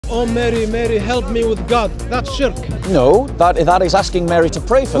oh Mary, Mary, help me with God. That's shirk. No, that is asking Mary to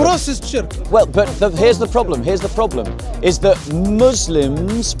pray for them. For us, it's shirk. Well, but here's the problem. Here's the problem: is that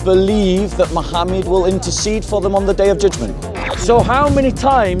Muslims believe that Muhammad will intercede for them on the Day of Judgment. So how many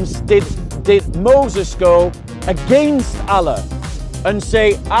times did Moses go against Allah and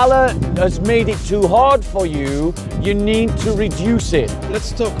say, Allah has made it too hard for you, you need to reduce it?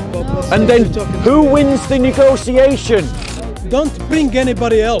 Let's talk about. And then who wins the negotiation? Don't bring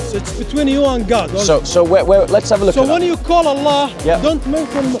anybody else. It's between you and God. So let's have a look at that. So when you call Allah, yeah, don't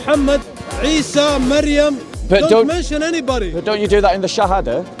mention Muhammad, Isa, Maryam. But don't mention anybody. But don't you do that in the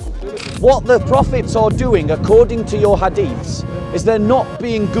Shahada? What the prophets are doing, according to your hadiths, is they're not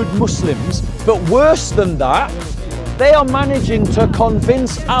being good Muslims, but worse than that, they are managing to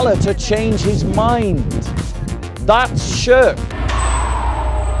convince Allah to change his mind. That's shirk.